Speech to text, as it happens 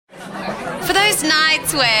Those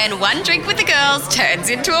nights when one drink with the girls turns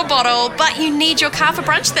into a bottle, but you need your car for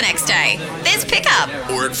brunch the next day. There's Pickup.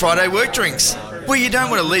 Or at Friday work drinks, where you don't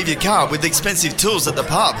want to leave your car with expensive tools at the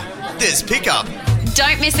pub. There's Pickup.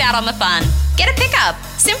 Don't miss out on the fun. Get a Pickup.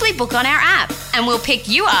 Simply book on our app and we'll pick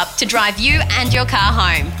you up to drive you and your car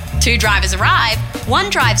home. 2 drivers arrive, one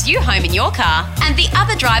drives you home in your car and the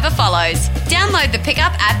other driver follows. Download the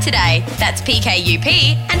Pickup app today. That's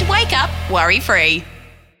PKUP and wake up worry-free.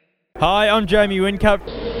 Hi, I'm Jamie Whincup.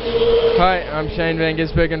 Hi, I'm Shane Van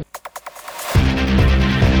Gisbergen.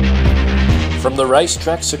 From the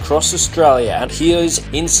racetracks across Australia, and here's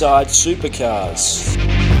Inside Supercars.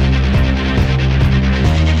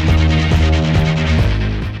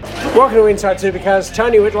 Welcome to Inside Supercars.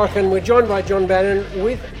 Tony Whitlock, and we're joined by John Bannon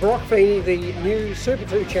with Brock Feeney, the new Super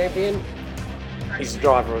 2 champion. He's the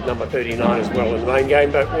driver of number 39 as well in the main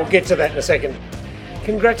game, but we'll get to that in a second.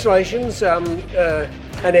 Congratulations,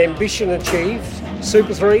 an ambition achieved.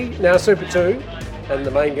 Super 3, now Super 2, and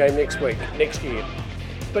the main game next year.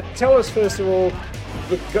 But tell us first of all,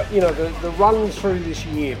 the run through this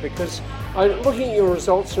year, because looking at your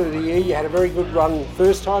results through the year, you had a very good run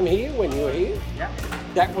first time here when you were here. Yeah.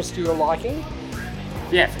 That was to your liking?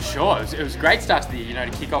 Yeah, for sure. It was a great start to the year,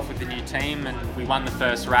 to kick off with the new team, and we won the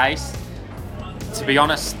first race. To be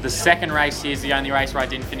honest, the second race here is the only race where I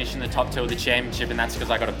didn't finish in the top 2 of the championship, and that's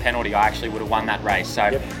because I got a penalty. I actually would have won that race. So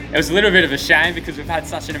It was a little bit of a shame because we've had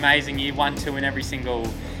such an amazing year, 1-2 in every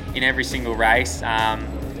single race.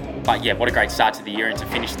 But yeah, what a great start to the year, and to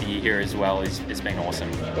finish the year here as well has been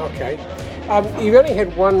awesome. Okay. You've only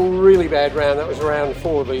had one really bad round. That was round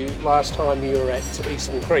 4, the last time you were at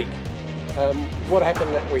Eastern Creek. What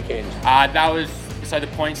happened that weekend? So the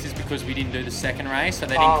points is because we didn't do the second race, so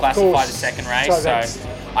they didn't classify the second race. So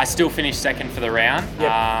I still finished second for the round.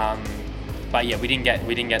 Yep. But yeah, we didn't get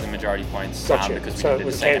the majority points because we didn't do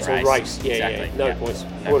the second race. Yeah, exactly. No points.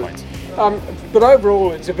 No points. But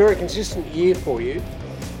overall, it's a very consistent year for you.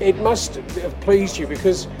 It must have pleased you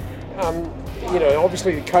because,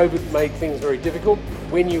 obviously the COVID made things very difficult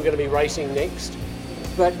when you're going to be racing next.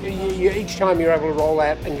 But each time you're able to roll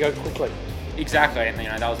out and go quickly. Exactly,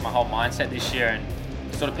 and that was my whole mindset this year. And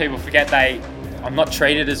sort of people forget I'm not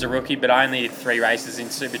treated as a rookie, but I only did 3 races in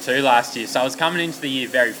Super 2 last year, so I was coming into the year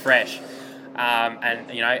very fresh.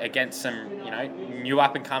 And against some new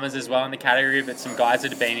up and comers as well in the category, but some guys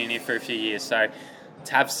that have been in here for a few years. So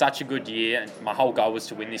to have such a good year, and my whole goal was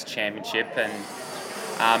to win this championship.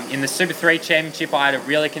 And in the Super 3 championship, I had a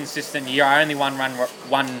really consistent year. I only won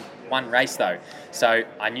one race though, so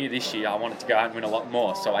I knew this year I wanted to go out and win a lot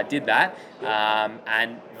more. So I did that,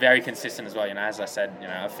 and very consistent as well. As I said,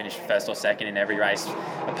 I finished first or second in every race,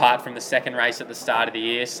 apart from the second race at the start of the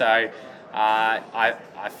year. So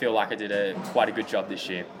I feel like I did quite a good job this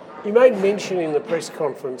year. You made mention in the press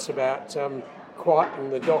conference about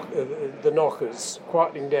quietening the knockers,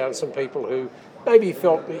 quietening down some people who maybe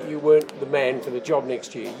felt that you weren't the man for the job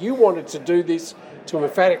next year. You wanted to do this to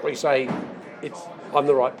emphatically say, I'm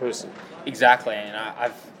the right person. Exactly,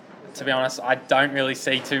 and to be honest, I don't really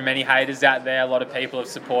see too many haters out there. A lot of people have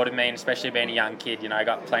supported me, and especially being a young kid, I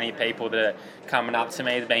got plenty of people that are coming up to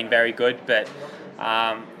me that have been very good. But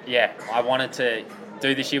I wanted to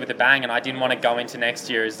do this year with a bang, and I didn't want to go into next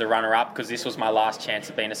year as the runner-up because this was my last chance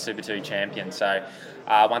of being a Super 2 champion. So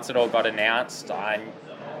once it all got announced,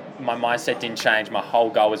 my mindset didn't change. My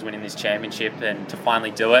whole goal was winning this championship and to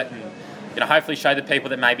finally do it, and hopefully show the people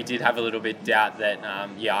that maybe did have a little bit of doubt that,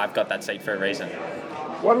 I've got that seat for a reason.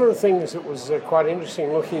 One of the things that was quite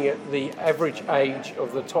interesting looking at the average age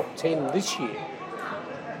of the top 10 this year,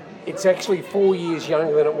 it's actually 4 years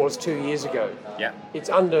younger than it was 2 years ago. Yeah. It's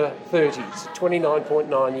under 30s,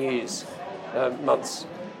 29.9 months.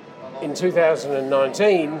 In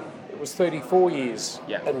 2019, it was 34 years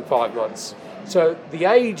and 5 months. So the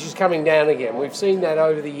age is coming down again. We've seen that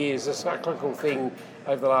over the years, a cyclical thing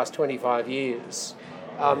over the last 25 years.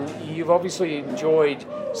 You've obviously enjoyed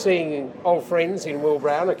seeing old friends in Will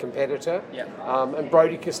Brown, a competitor, and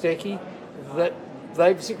Brody Kostecki, that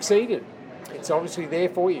they've succeeded. It's obviously there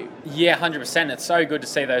for you. Yeah, 100%. It's so good to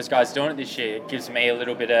see those guys doing it this year. It gives me a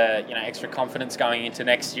little bit of extra confidence going into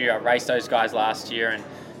next year. I raced those guys last year and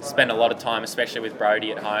spent a lot of time, especially with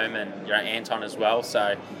Brody at home and Anton as well.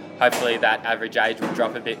 So hopefully that average age will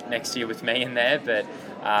drop a bit next year with me in there. But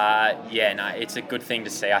it's a good thing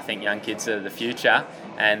to see. I think young kids are the future,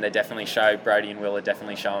 and they definitely show. Brody and Will are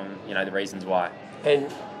definitely showing the reasons why.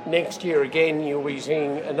 And next year again, you'll be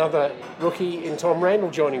seeing another rookie in Tom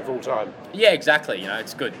Randall joining full time. Yeah, exactly.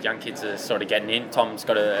 It's good. Young kids are sort of getting in. Tom's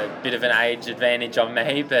got a bit of an age advantage on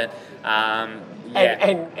me, but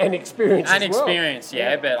and experience. And experience,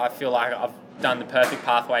 yeah. But I feel like done the perfect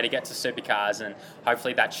pathway to get to Supercars, and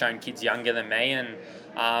hopefully that's shown kids younger than me and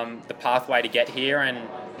the pathway to get here, and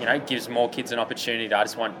gives more kids an opportunity. I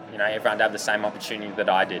just want everyone to have the same opportunity that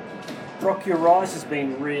I did. Brock, your rise has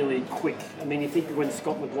been really quick. I mean, you think when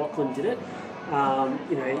Scott McLaughlin did it,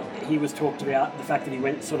 he was talked about the fact that he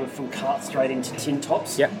went sort of from kart straight into tin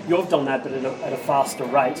tops. Yep. You've done that, but at a faster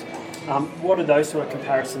rate. What do those sort of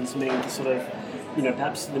comparisons mean to sort of,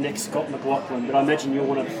 perhaps the next Scott McLaughlin? But I imagine you'll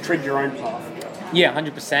want to tread your own path. Yeah,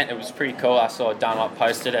 100%. It was pretty cool. I saw Dunlop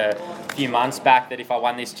posted a few months back that if I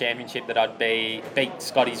won this championship that I'd beat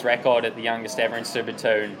Scotty's record at the youngest ever in Super 2.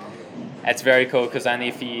 And it's very cool because only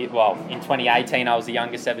in 2018 I was the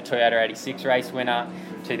youngest ever Toyota 86 race winner.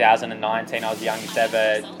 2019 I was the youngest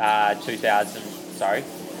ever I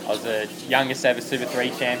was the youngest ever Super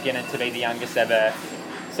 3 champion, and to be the youngest ever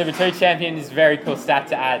Super 2 champion is a very cool stat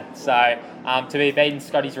to add. So to be beating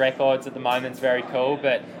Scotty's records at the moment is very cool,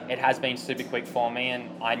 but it has been super quick for me, and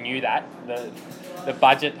I knew that. The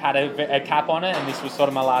budget had a cap on it, and this was sort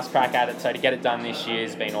of my last crack at it, so to get it done this year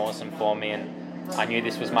has been awesome for me, and I knew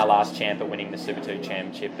this was my last champ at winning the Super 2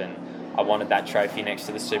 championship, and I wanted that trophy next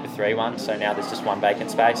to the Super 3 one, so now there's just one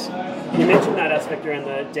vacant space. You mentioned that aspect around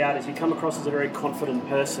the doubt as you come across as a very confident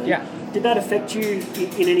person. Yeah. Did that affect you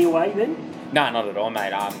in any way then? No, not at all,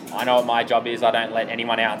 mate. I know what my job is. I don't let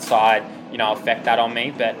anyone outside, affect that on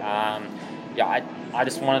me. But I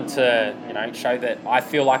just wanted to, show that I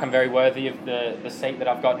feel like I'm very worthy of the seat that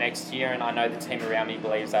I've got next year, and I know the team around me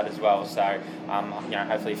believes that as well. So,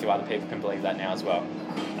 hopefully a few other people can believe that now as well.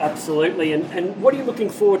 Absolutely. And what are you looking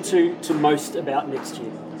forward to most about next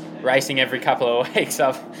year? Racing every couple of weeks.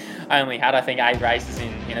 I've only had, I think, 8 races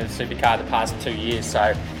in the supercar the past 2 years.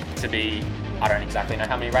 So I don't exactly know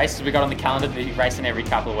how many races we got on the calendar. To be racing every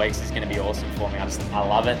couple of weeks is going to be awesome for me. I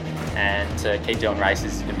love it, and to keep doing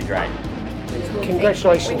races is going to be great.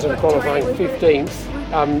 Congratulations on qualifying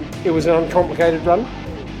 15th. It was an uncomplicated run.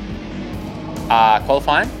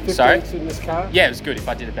 Qualifying? 15th Sorry? in this car. Yeah, it was good. If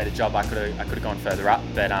I did a better job, I could have gone further up.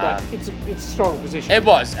 But it's a strong position. It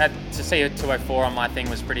was. To see a 204 on my thing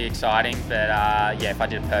was pretty exciting. But if I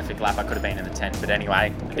did a perfect lap, I could have been in the 10th. But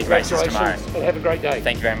anyway, big races tomorrow. And have a great day.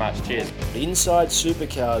 Thank you very much. Cheers. Inside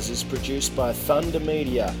Supercars is produced by Thunder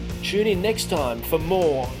Media. Tune in next time for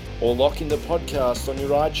more, or lock in the podcast on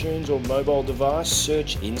your iTunes or mobile device.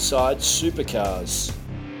 Search Inside Supercars.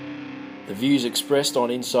 The views expressed on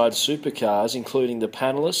Inside Supercars, including the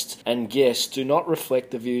panellists and guests, do not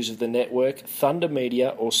reflect the views of the network, Thunder Media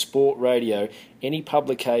or Sport Radio. Any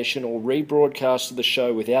publication or rebroadcast of the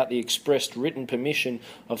show without the expressed written permission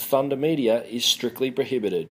of Thunder Media is strictly prohibited.